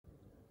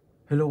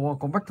Hello,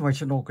 welcome back to my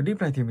channel.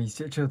 Clip này thì mình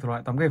sẽ chơi thể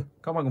loại 8 game.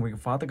 Các bạn cùng mình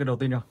phá từ cái đầu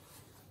tiên nha.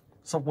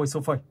 Subway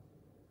Surfing.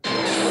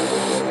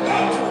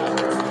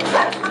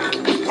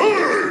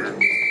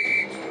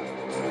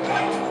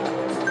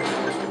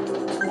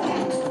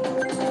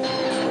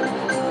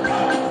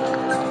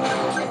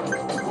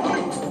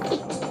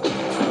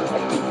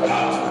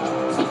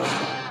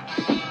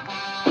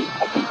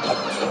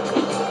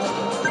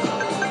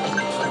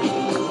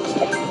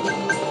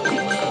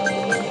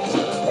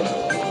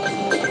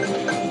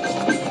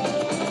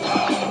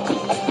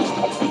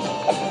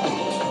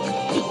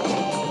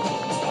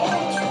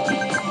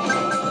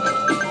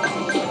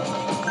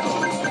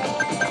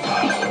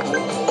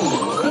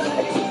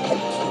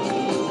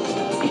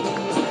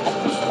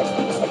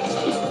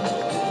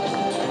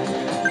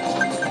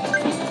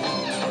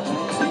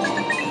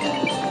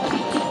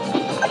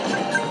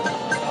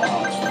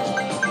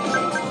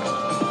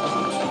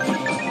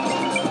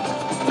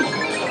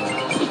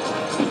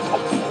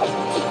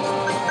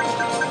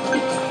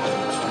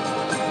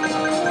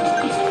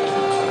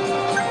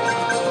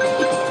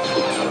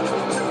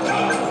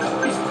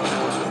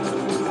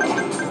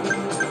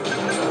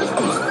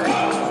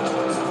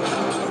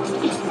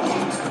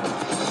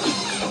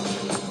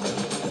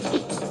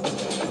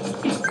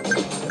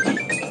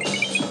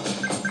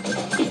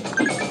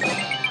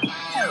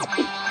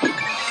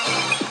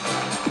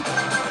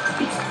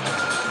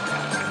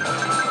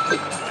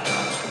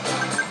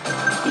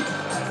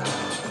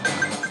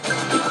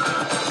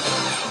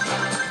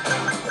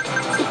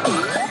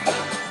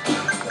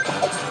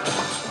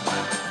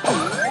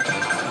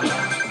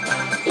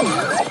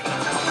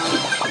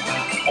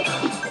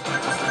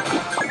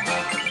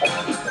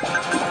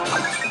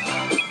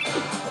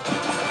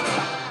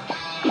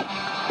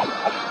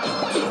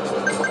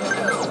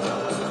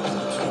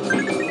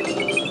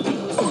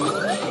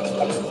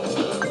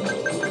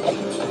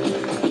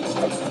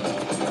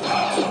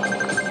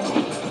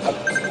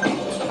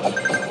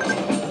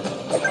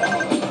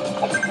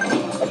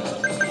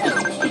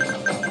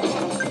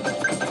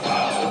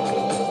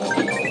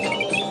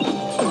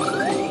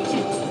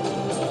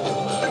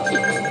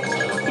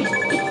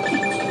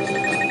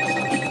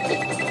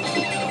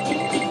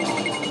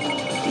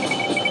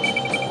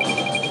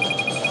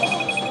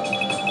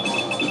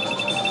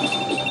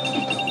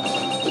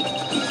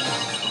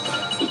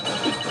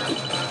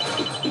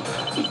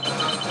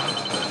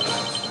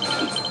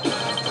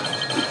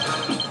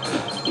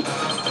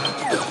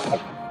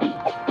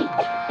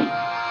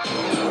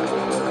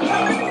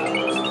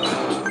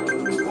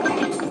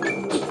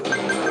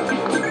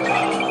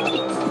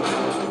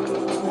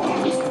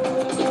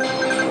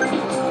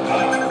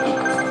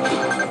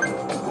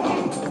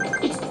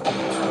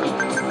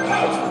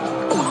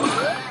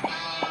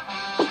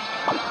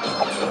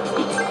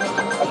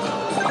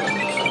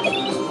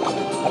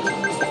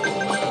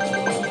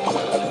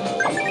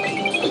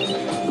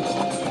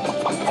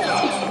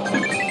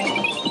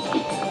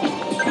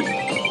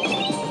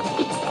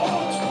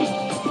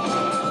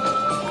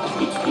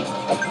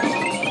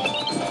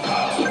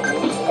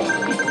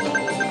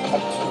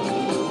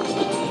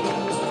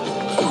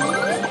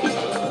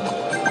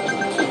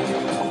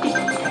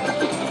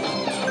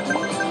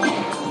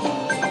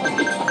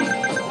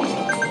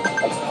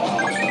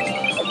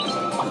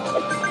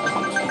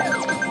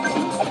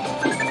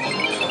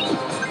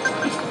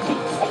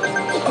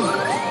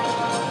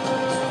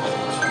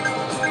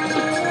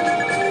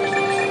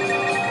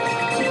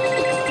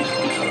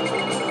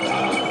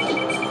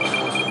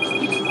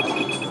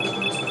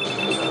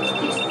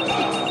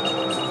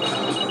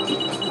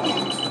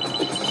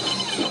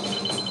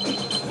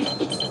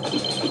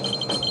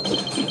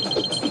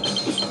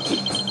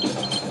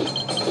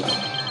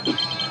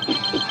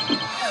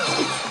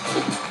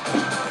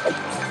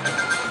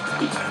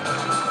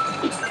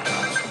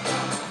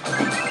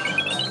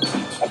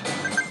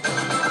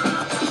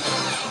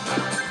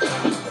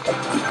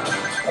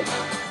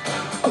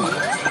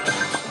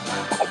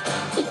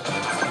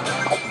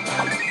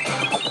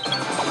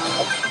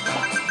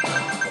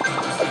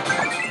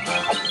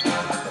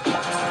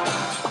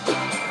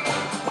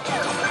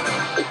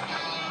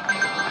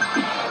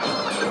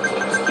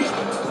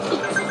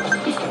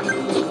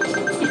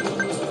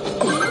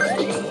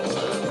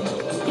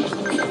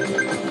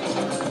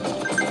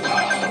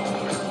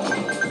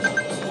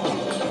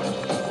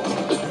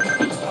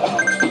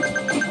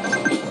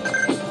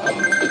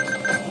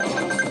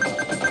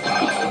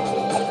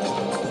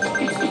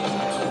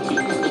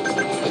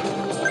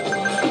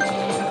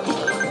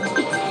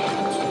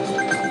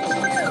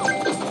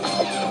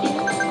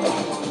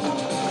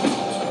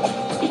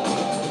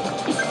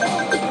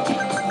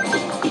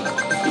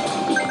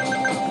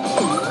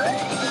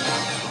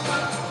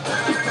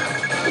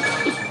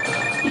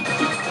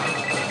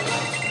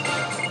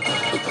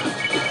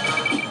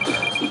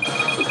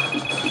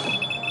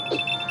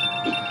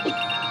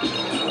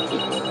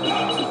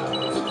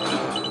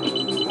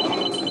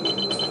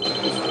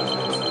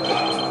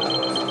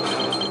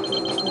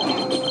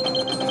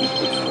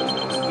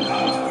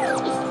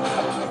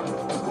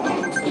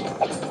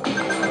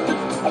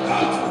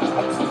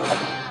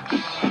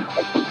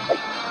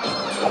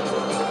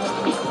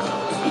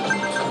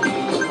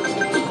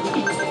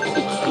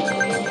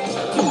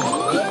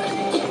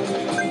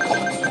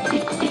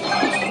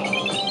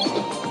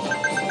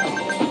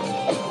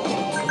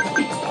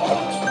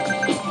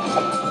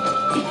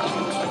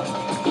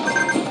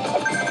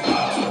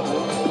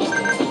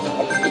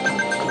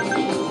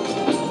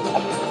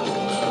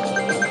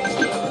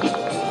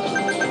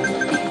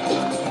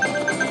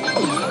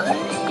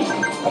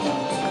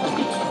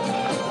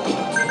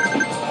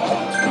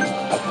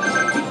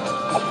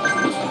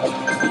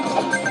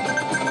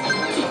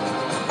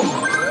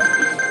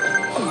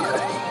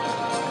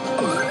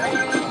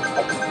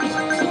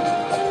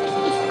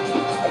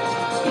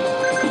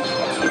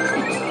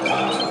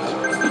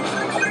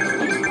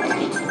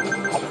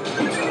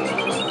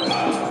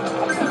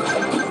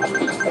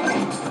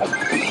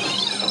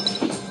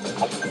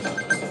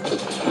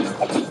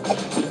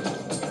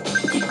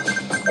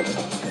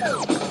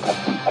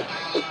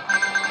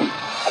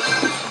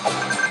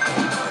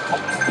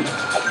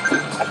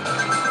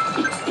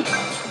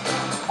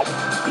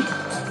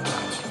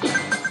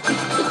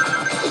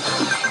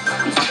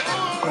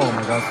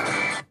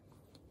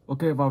 Ok,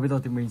 và bây giờ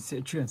thì mình sẽ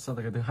chuyển sang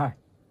cái thứ hai,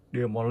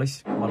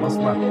 Demolish và Last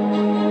Man.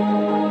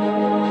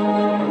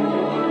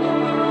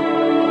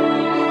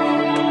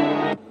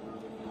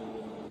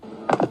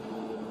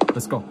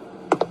 Let's go.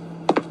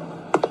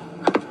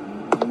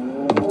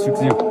 Một chiếc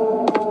diều.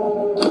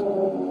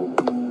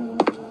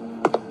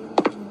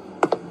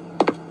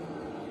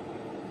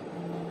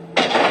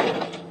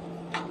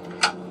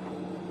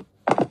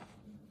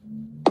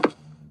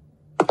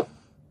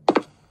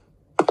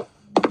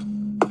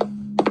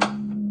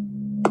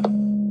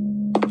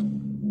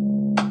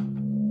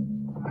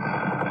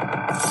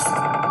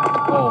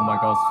 Oh my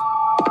gosh.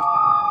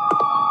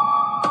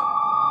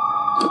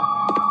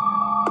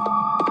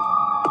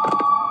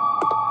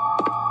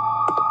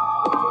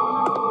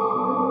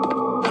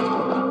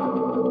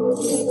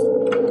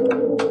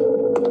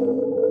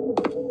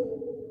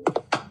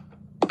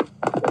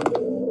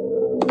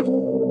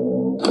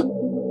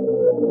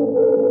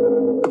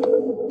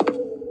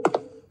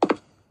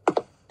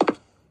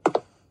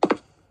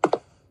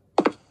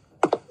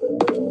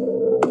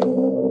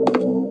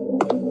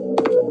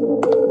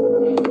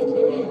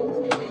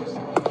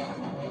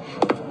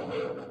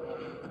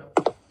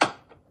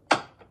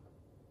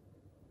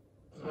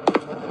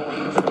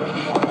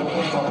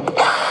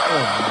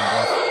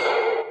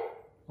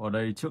 Ở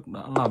đây trước đã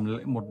làm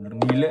một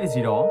nghi lễ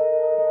gì đó.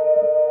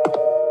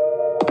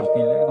 Một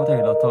nghi lễ có thể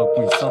là thờ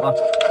quỷ Satan,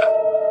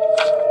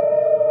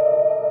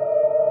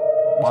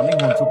 bán linh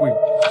hồn cho quỷ.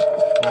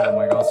 Oh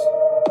my gosh.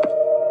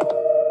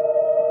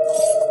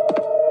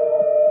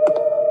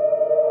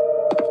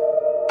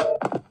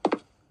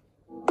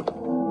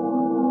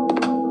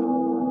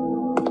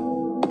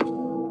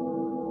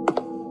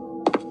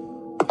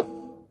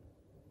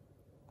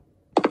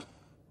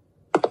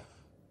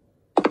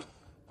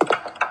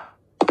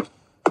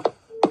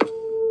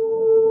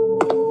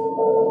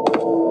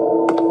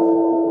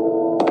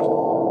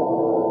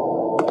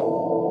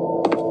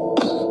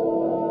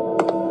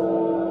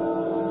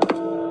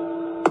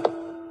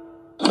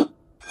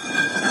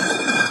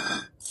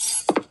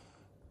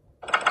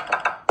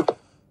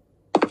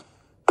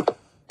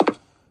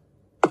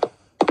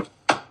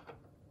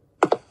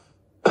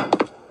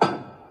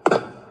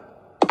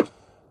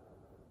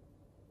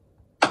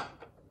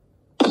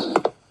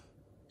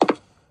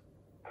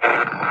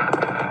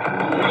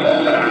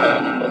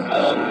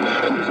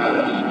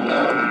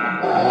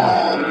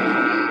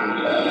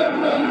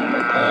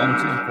 Một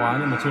chiếc chìa khóa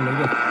nhưng mà chưa lấy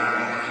được.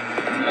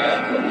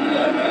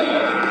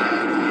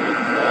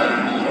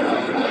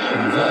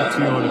 Rất là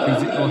chill, là kinh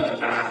dị luôn.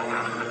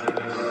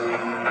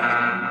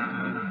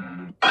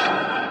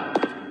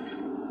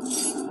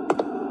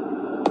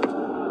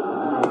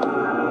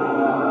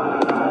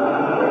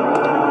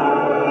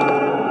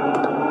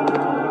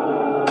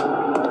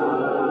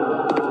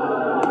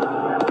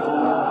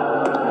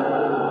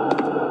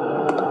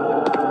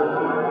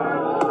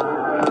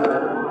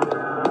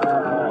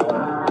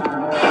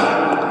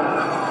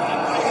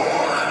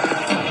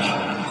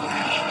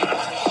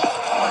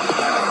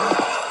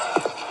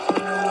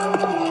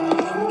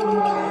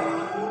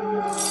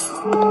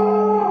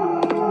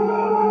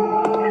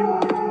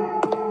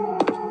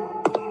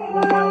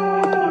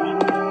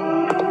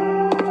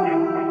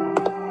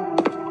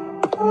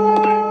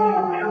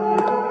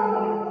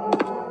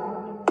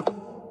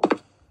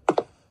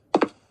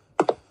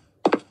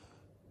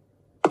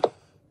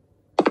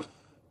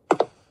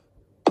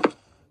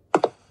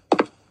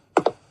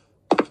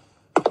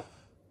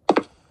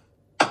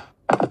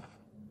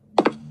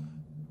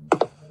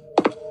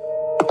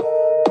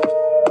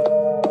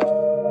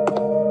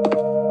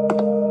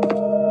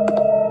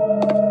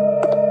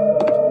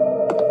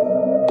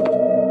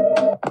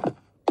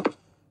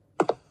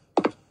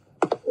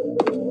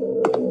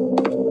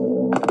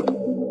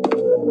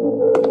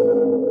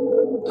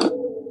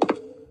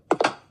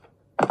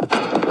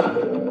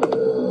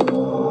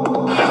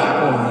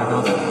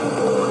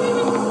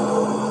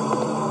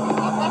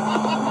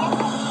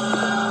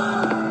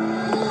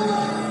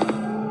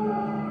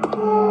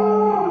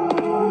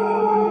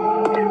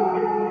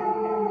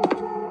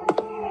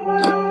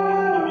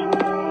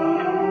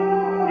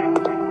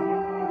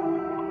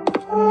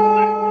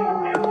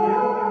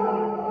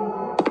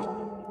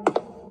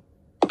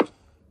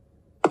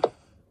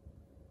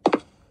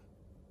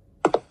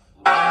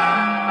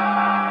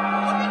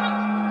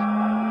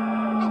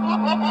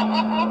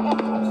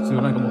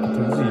 Dưới này có một cái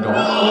thứ gì đó.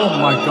 Oh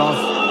my god.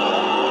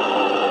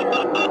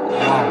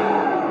 Wow.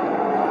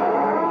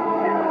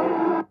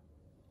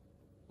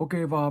 Ok,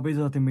 và bây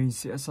giờ thì mình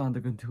sẽ sang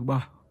tới kênh thứ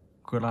 3,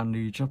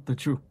 Granny Chapter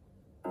 2.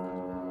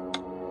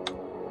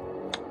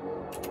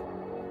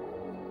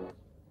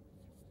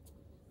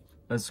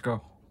 Let's go.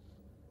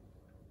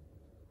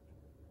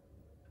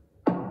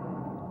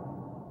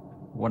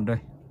 One day.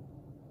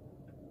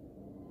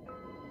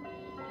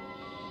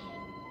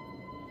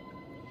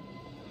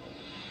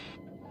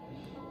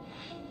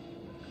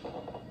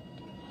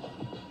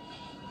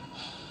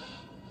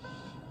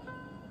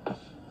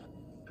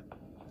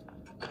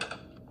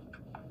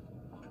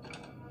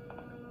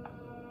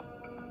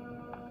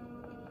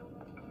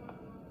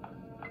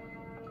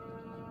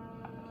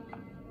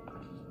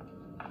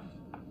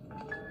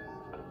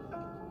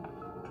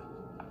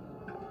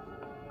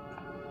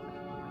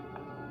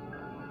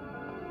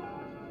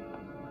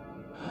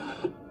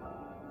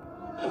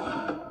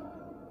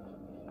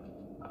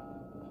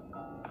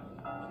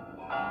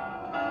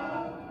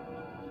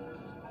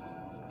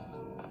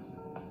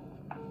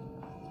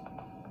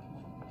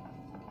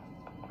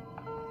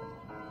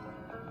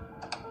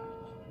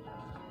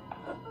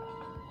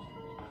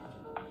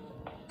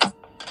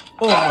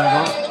 Oh my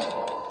god.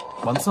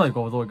 Bắn sẩy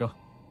của rồi cơ.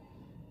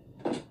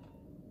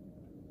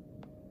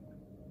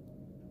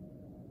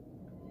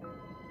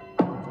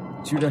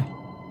 Chịu đây.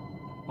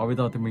 Và bây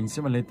giờ thì mình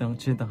sẽ phải lên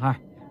trên tầng 2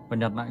 và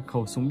nhặt lại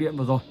khẩu súng điện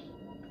vừa rồi.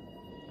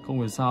 Không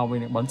hiểu sao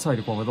mình lại bắn sẩy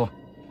được quả vừa rồi.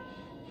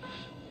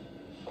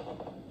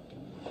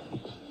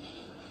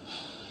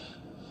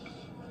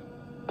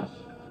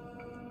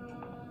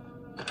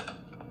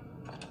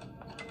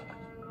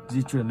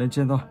 Di chuyển lên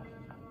trên thôi.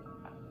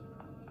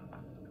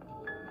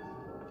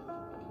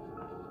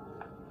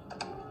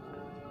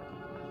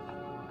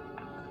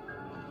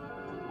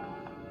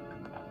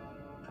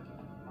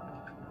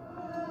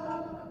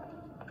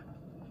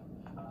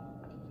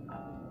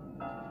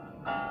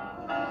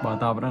 Bà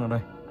ta vẫn đang ở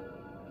đây.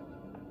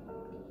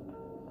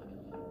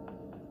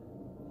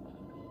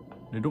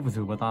 Đến lúc phải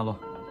xử bà ta rồi.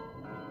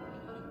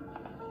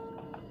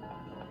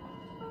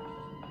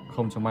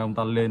 Không chẳng may ông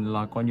ta lên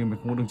là coi như mình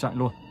không có đường chạy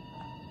luôn.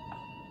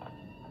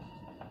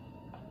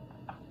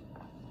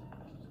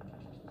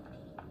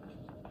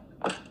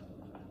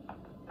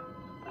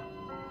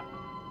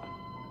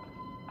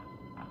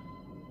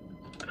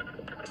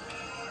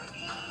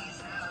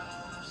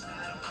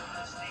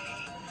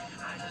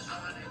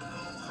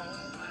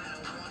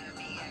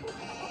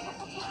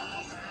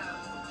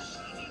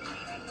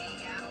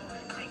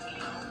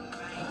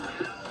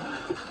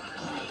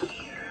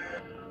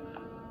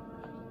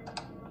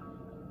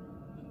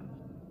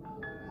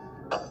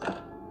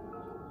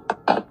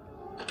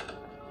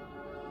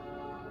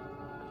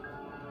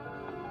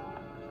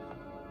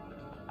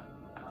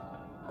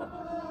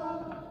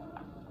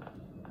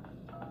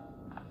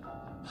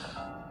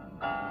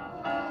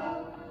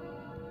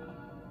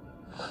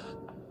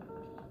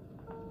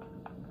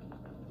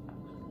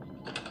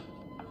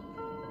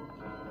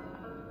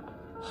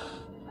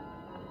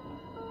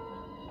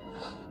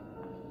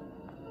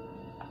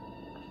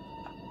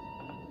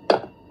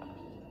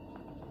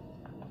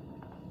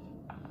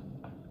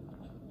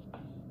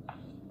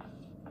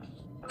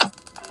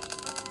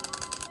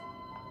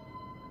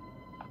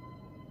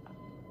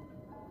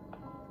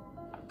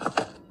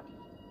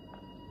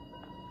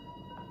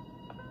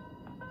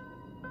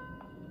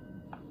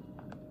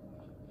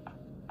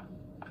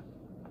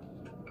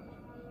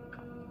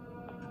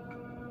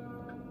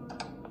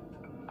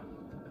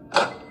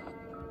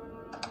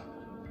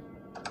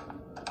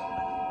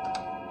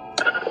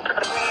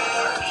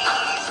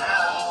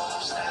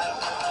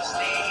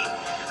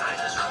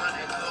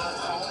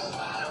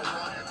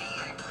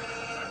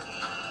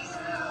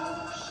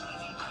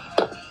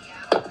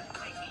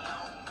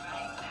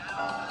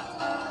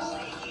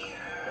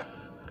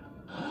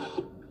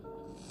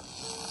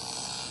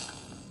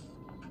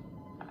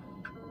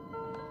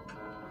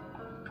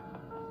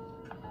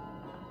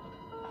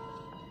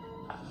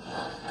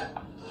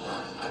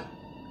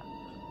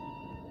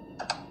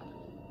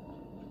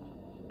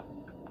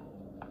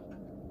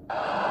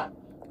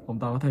 Ông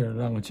ta có thể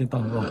đang ở trên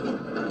tầng rồi.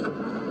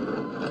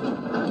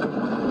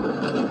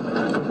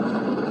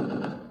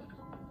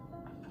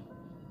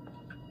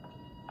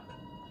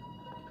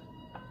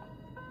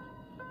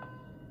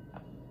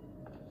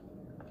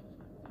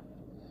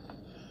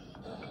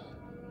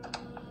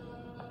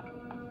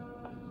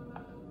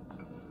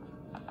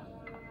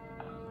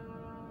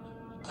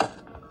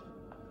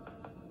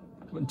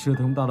 Vẫn chưa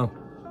thấy ông ta đâu.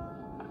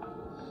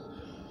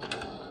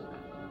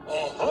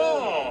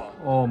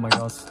 Oh my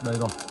god, đây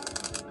rồi.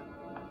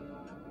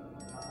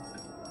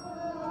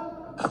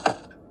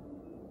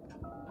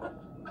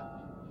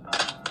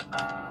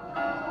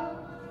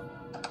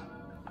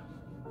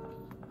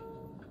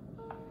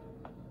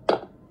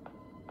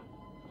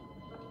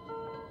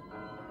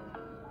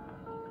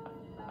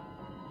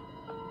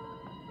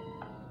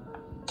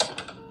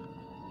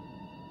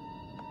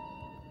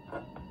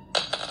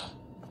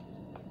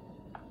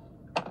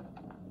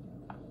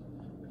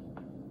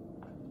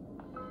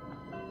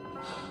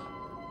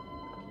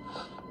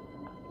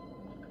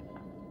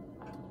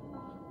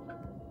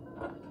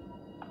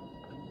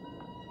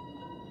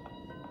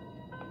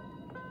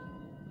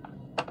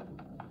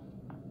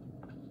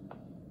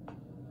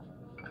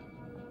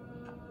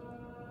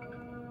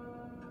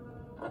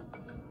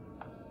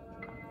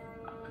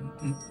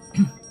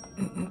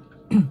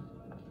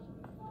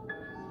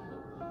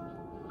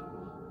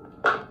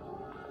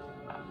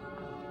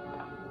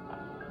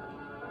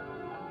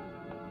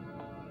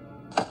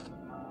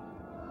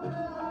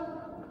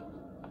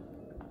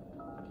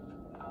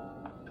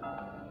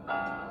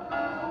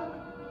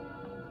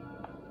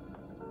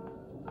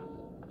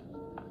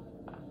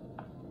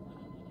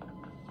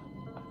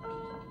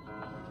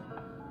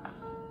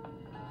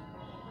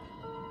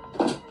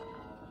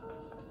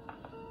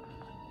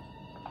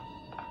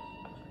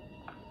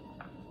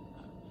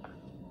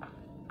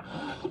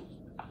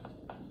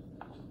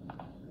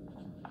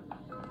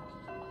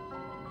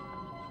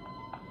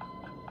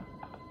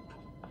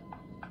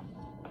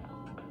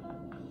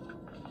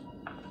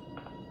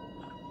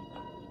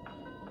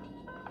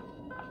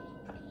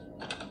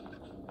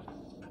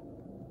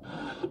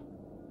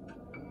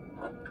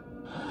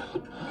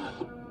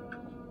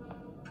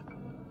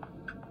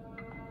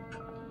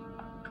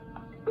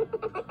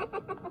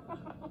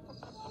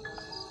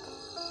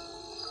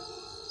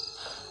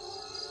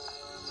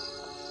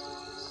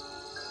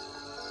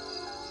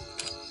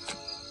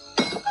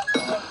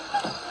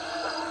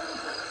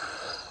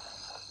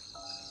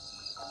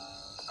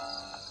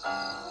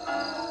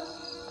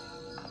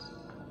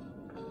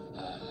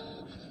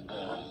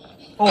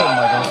 Oh my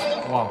god,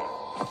 wow.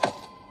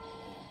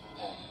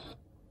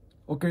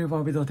 Ok,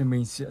 và bây giờ thì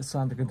mình sẽ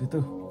sang tới game thứ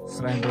tư,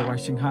 Slender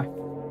Rising 2.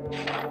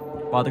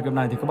 Và từ game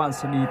này thì các bạn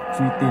sẽ đi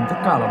truy tìm tất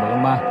cả là 7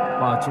 con ma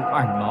và chụp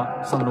ảnh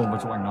nó, săn lùng và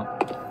chụp ảnh nó.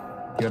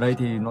 Thì ở đây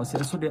thì nó sẽ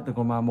xuất hiện từ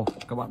con ma 1.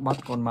 Các bạn bắt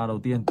con ma đầu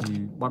tiên thì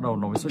bắt đầu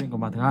nó mới xuất hiện con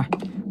ma thứ hai.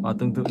 Và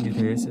tương tự như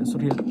thế sẽ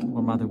xuất hiện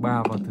con ma thứ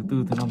 3 và thứ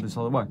 4, thứ 5, thứ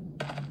 6, thứ 7.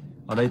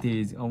 Ở đây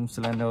thì ông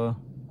Slender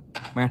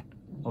Man,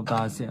 ông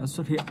ta sẽ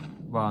xuất hiện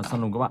và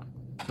săn lùng các bạn.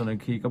 Cho đến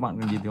khi các bạn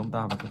nhìn thấy ông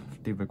ta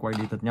thì phải quay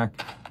đi thật nhanh,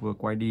 vừa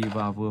quay đi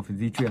và vừa phải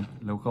di chuyển,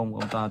 nếu không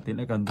ông ta tiến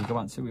lại gần thì các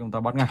bạn sẽ bị ông ta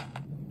bắt ngay.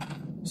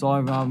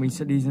 Rồi và mình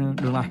sẽ đi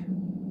đường này,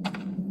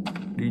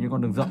 đi những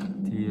con đường rộng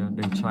thì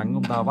để tránh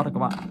ông ta bắt được các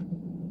bạn.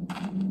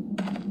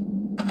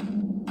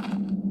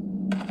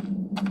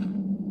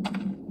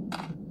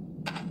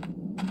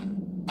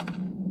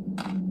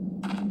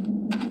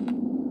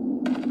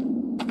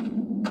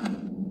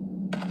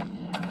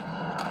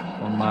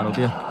 Con ma đầu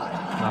tiên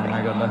là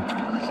ngay gần đây.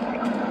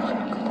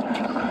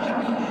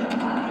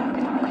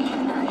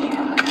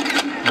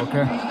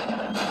 Ok,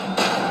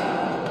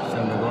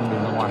 xem được con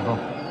đường ra ngoài không.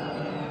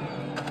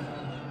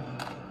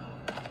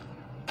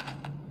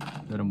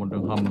 Đây là một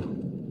đường hầm rồi,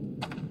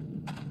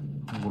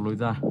 không có lối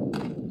ra.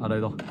 À đây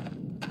rồi,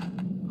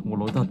 không có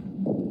lối thật.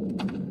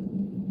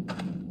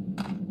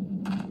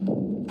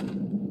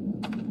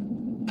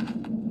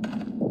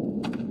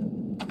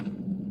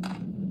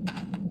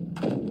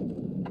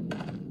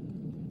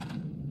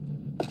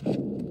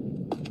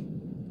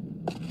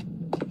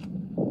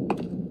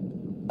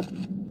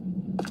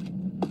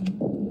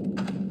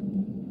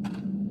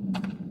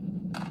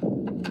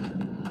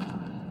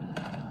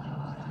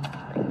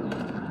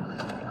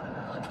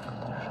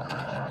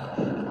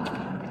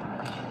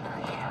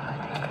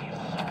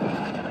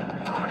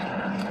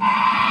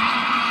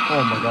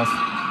 Oh my god,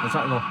 nó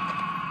chạy rồi.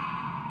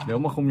 Nếu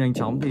mà không nhanh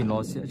chóng thì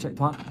nó sẽ chạy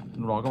thoát.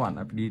 Lúc đó các bạn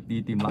lại phải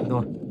đi tìm lại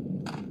thôi.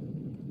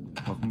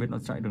 Và không biết nó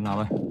chạy đường nào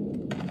đây.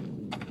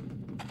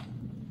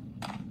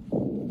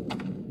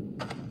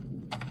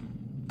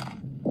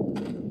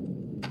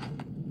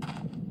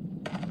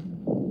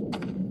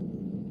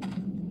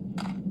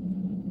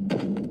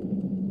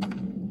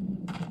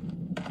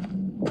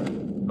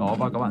 Đó,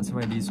 và các bạn sẽ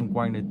phải đi xung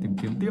quanh để tìm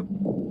kiếm tiếp.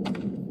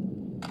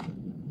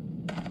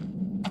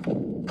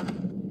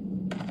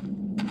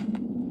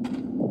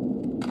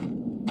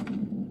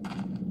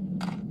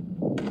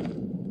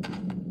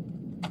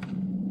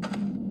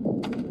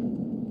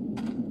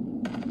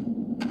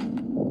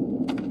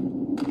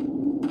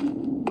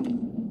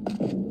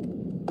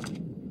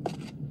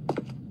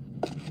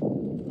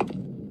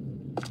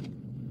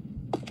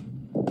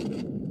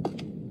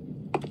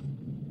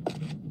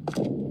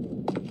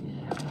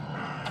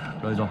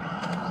 Đây rồi.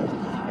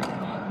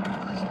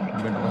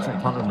 Không biết nó có chạy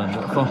thoát được lần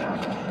nữa không.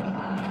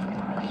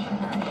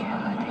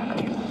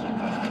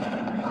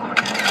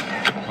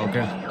 Ok.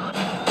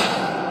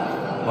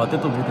 Và tiếp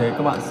tục như thế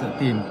các bạn sẽ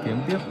tìm kiếm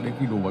tiếp đến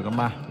khi đủ 7 con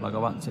ma là các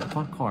bạn sẽ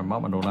thoát khỏi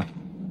map bản đồ này.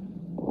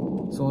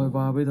 Rồi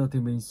và bây giờ thì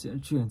mình sẽ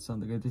chuyển sang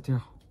tới game tiếp theo,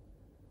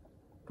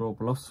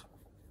 Roblox.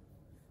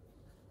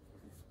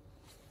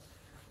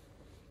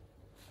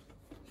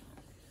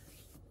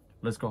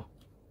 Let's go.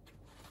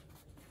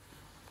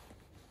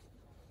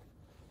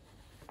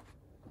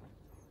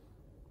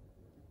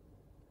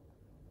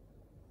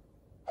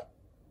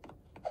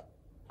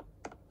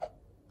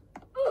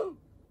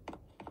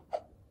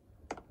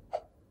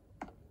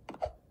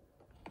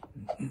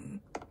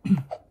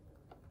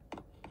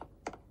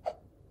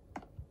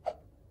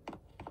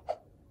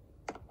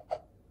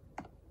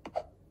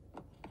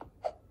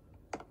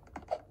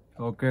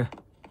 Ok.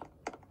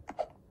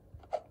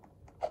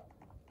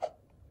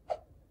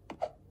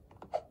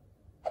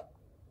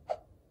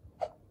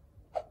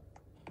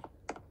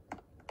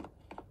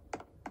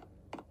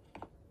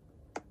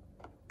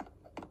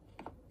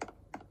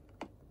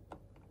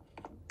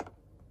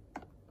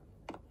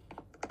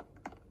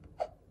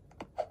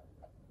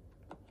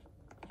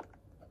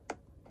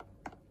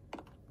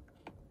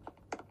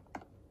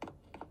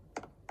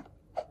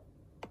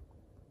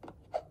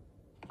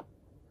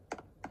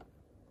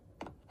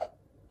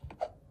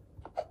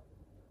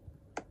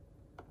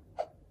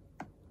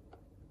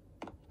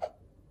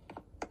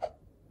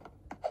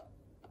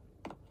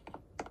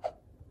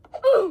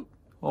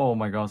 Oh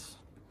my gosh.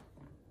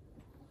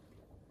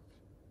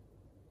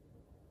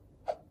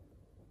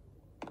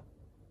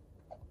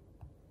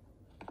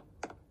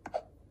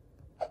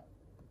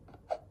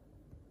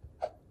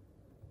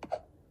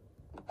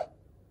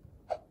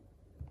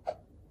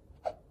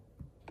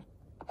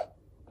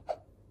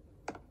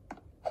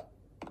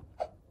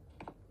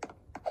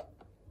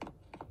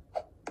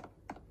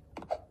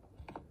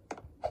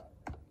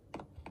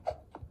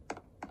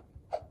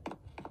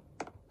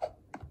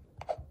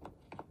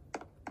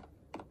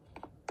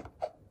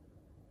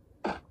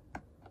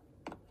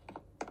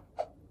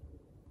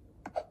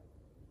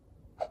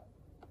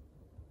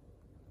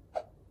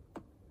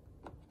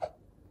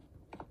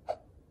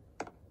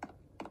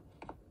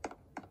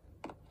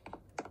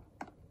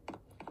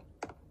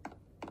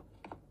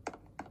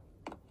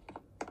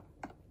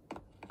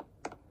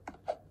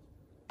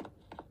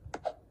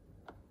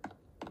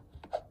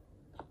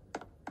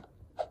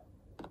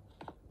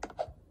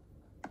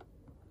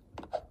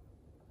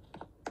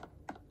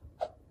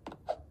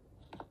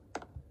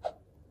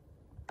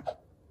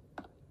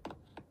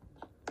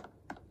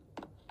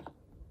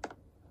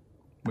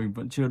 Mình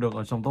vẫn chưa được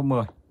ở trong top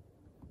 10.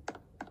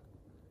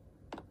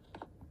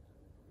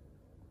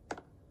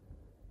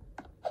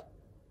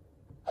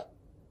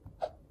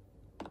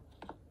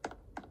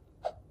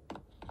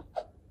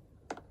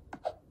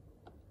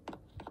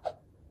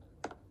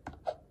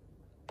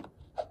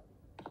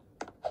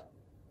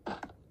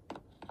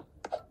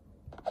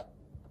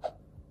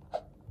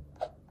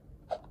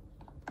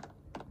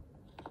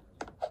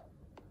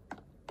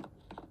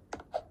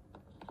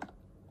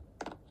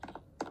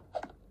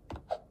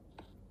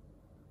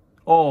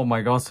 Oh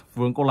my god,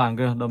 vướng cô làng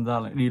kia, đâm ra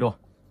lại đi rồi.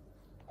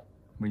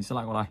 Mình sẽ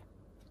lại con này.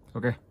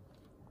 Ok.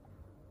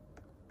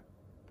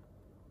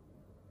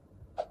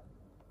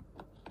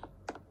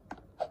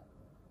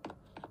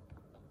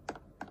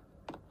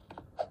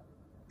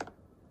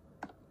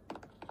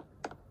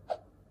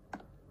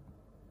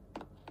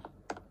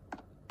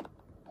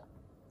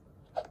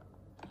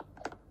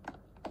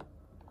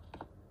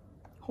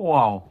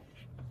 Wow.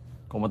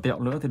 Còn một tẹo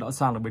nữa thì đã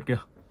sang được bên kia.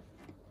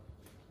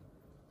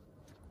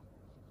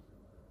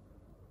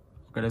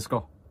 Ok, let's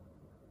go.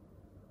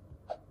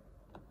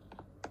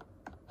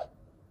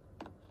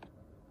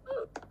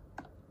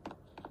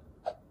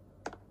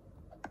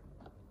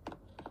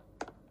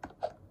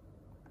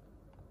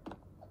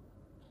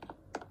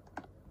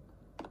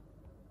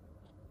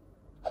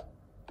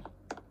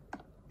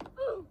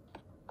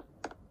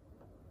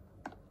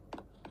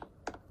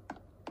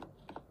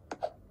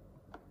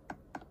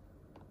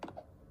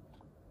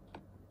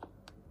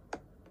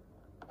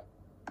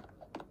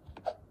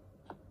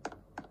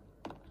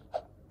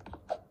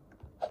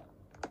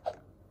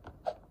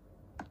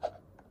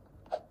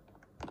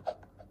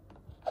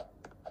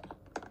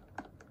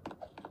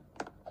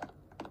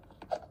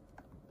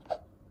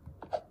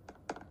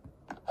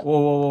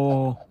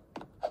 Wow.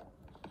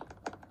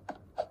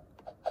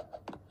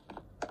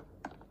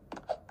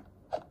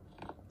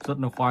 Rất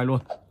là khoai luôn.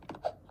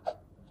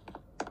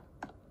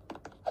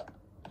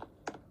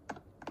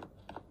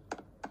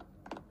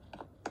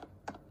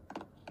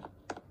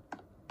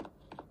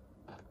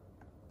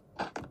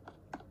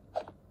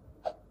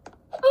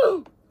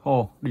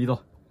 Ồ, đi rồi.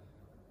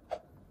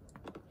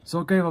 Rồi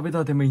ok, và bây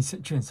giờ thì mình sẽ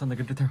chuyển sang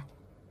cái tiếp theo.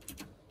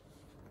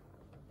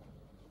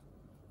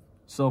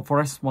 So,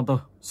 Forest Monster,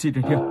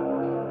 Siren here.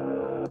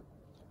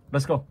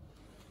 Let's go.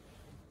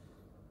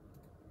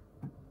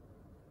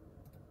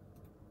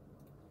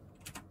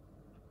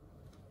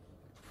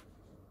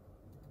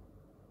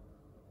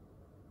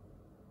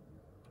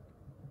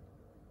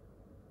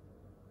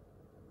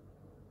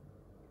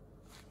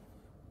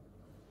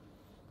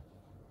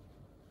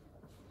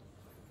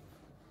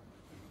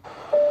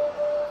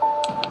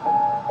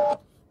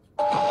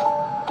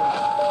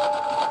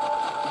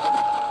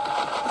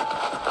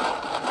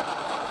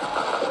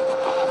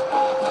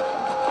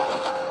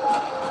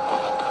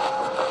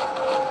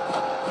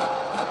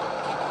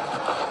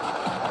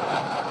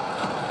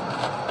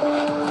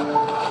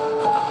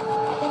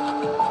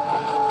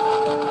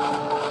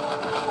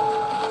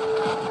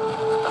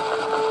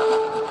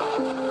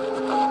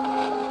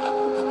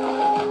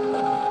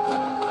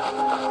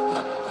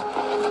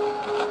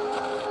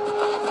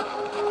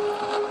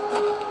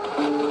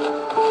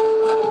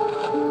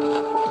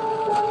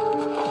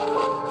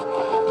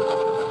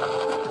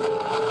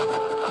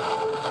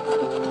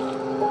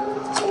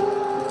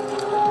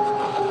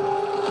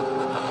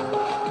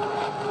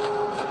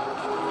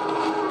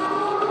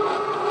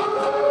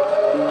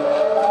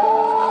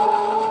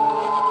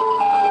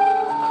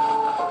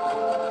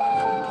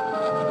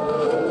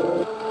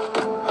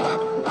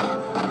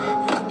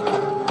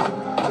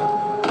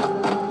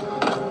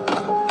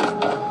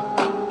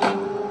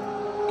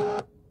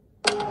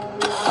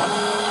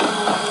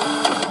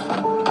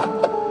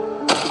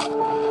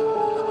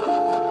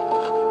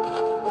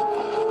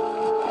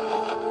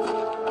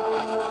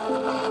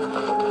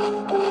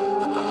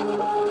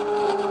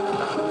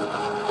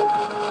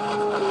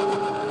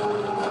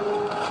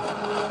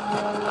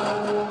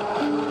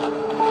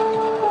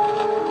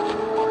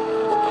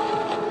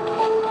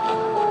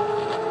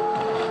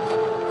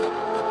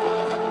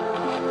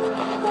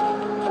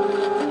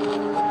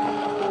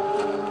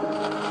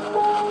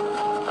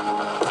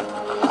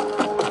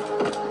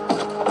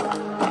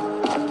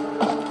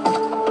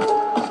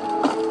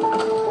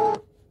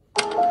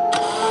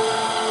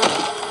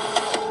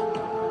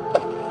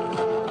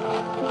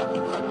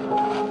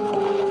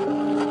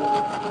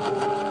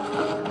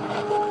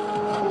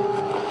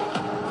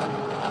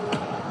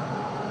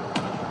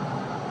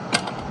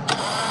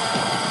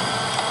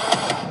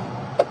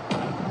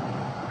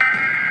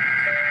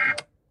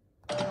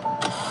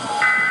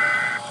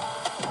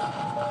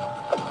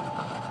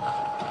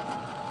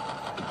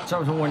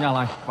 Trong ngôi nhà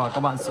này và các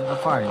bạn sẽ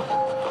phải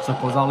giật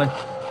cầu dao lên,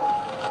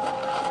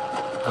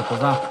 giật cầu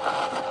dao,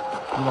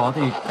 lúc đó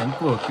thì cánh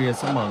cửa kia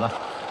sẽ mở ra.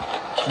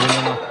 Đi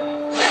lên nào.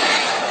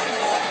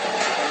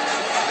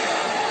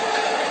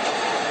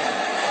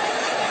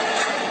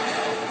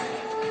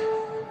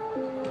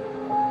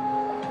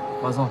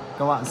 Và rồi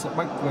các bạn sẽ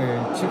back về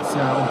chiếc xe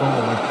ô tô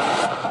của mình,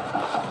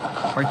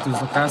 back to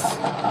the cast.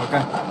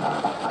 Ok.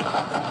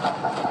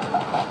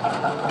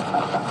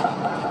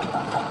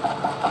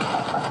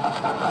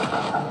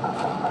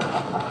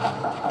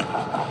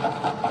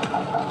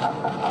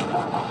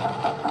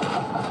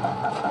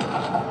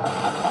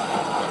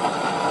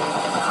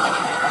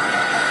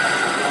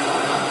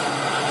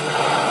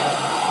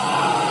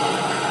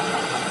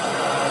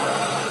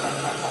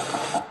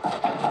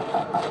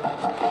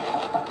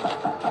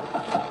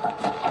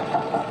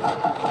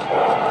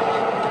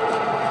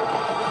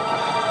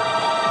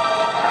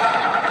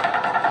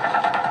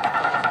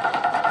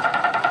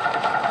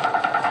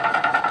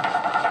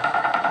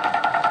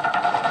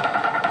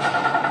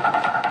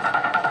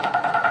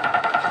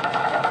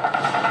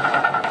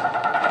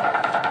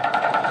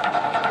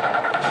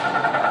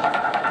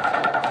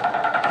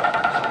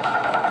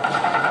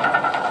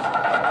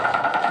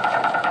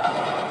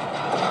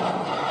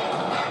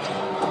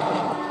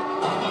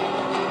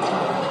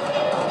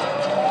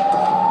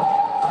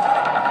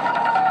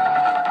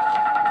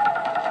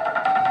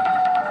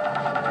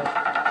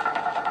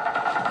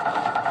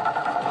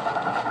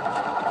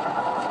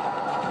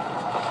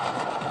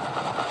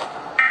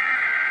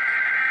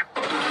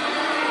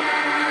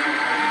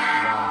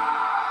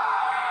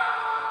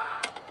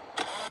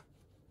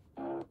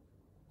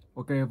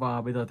 Ok,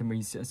 và bây giờ thì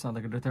mình sẽ sang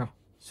tới cái tiếp theo.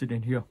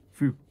 Siren here,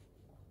 view.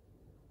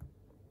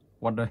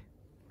 One day.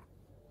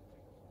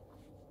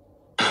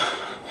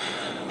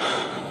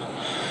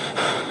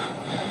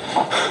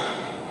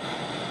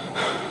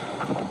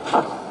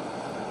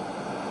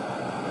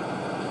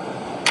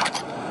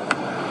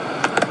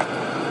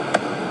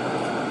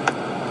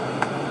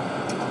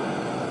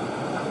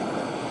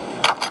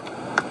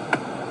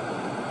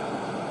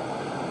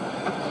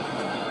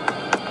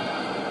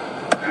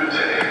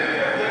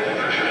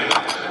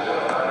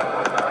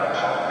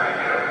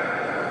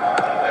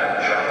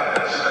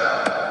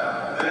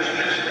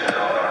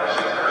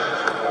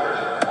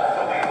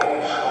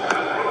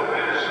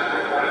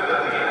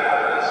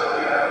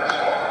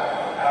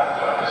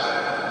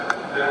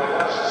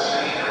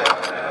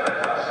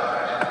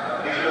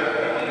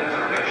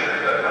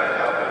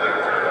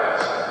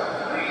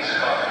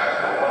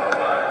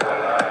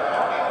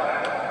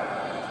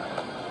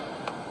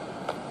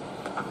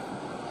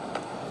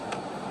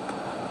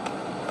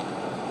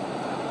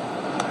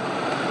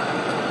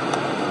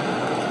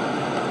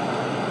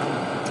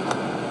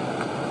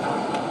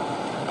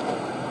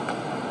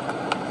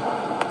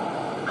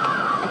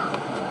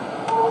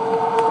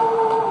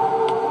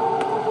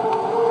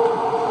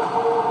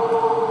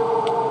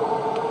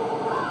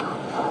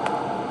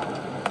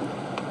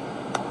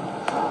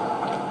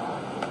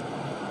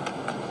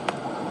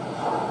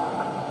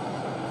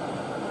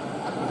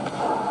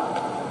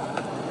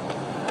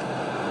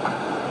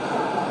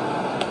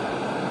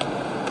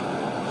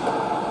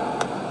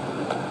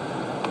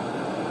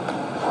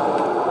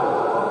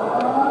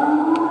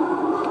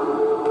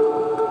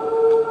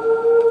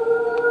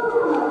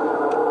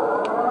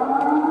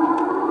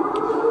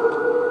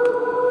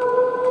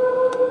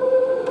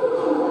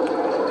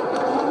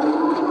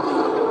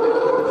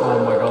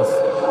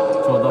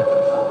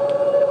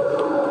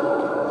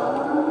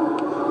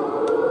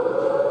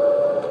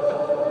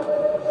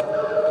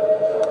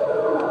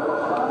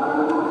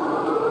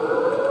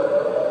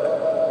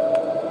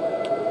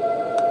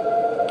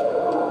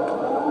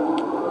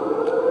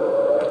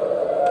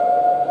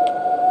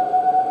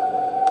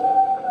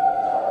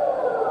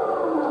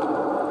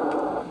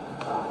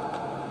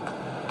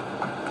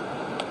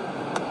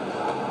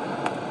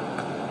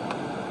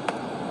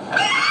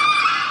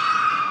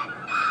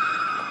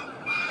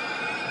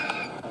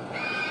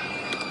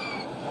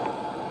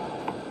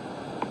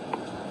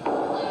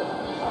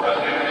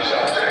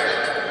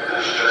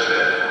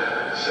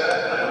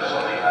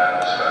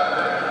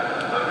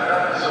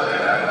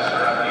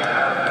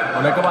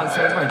 Ở đây các bạn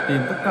sẽ phải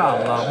tìm tất cả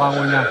là 3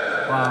 ngôi nhà,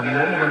 và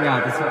mỗi một ngôi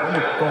nhà thì sẽ có một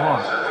câu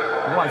hỏi.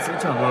 Các bạn sẽ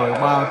trả lời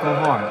 3 câu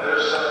hỏi,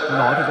 từ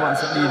đó thì các bạn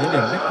sẽ đi đến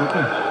điểm đích cuối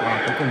cùng,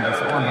 và cuối cùng thì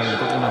sẽ hoàn thành được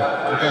câu này.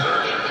 Ok,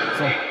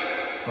 rồi.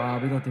 Và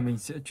bây giờ thì mình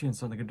sẽ chuyển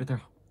sang cái tiếp theo.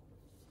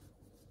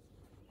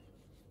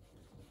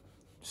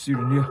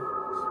 Siren here,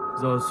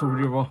 the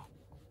survivor.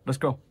 Let's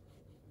go.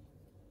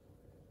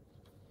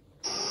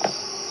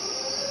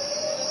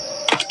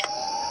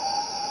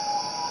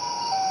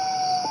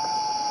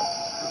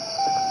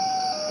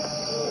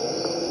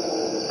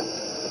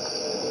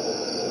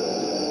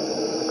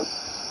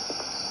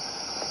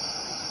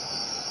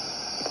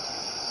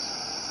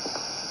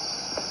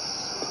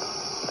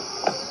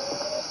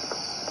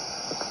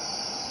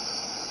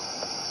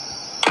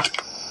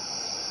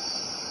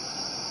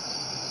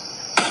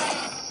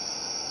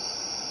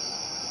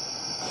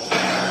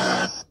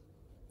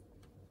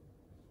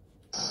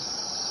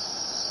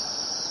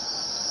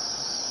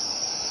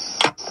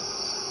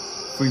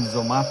 Find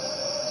the map.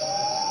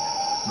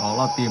 Đó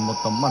là tìm một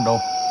tấm bản đồ.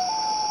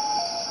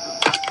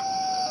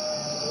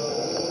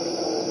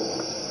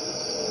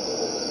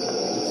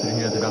 Siren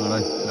here thì đang ở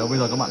đây. Nếu bây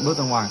giờ các bạn bước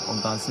ra ngoài,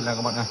 ông ta sẽ là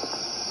các bạn ngay.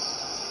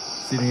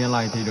 Siren here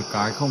này thì được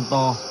cái không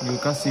to như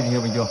các Siren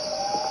here bình thường.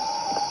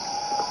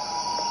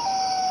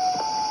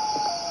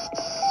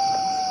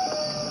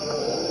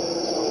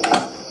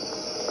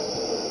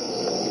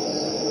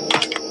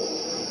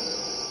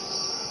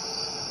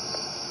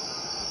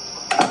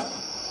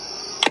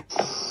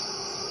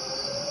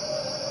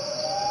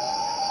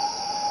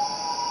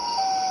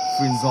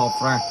 Find your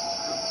friend.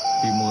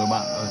 Tìm một người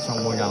bạn ở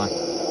trong ngôi nhà này.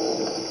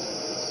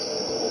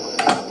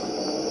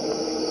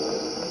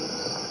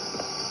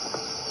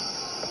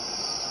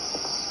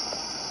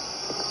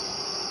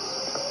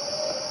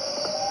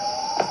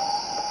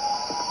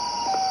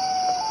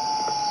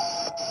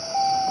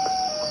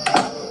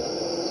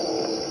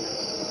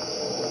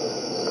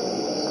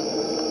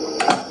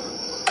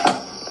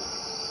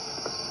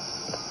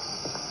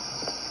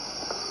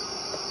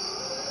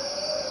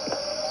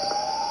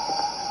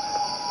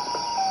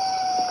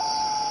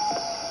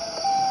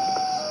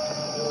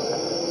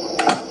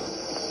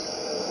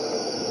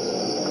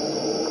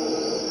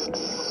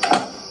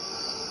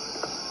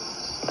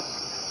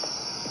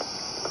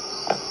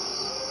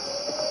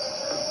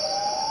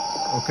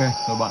 Ok,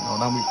 rồi bạn nó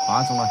đang bị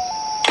khóa trong này.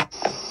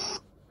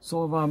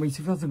 Rồi, và mình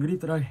xin phép dừng clip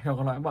tại đây. Hẹn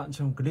gặp lại các bạn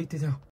trong clip tiếp theo.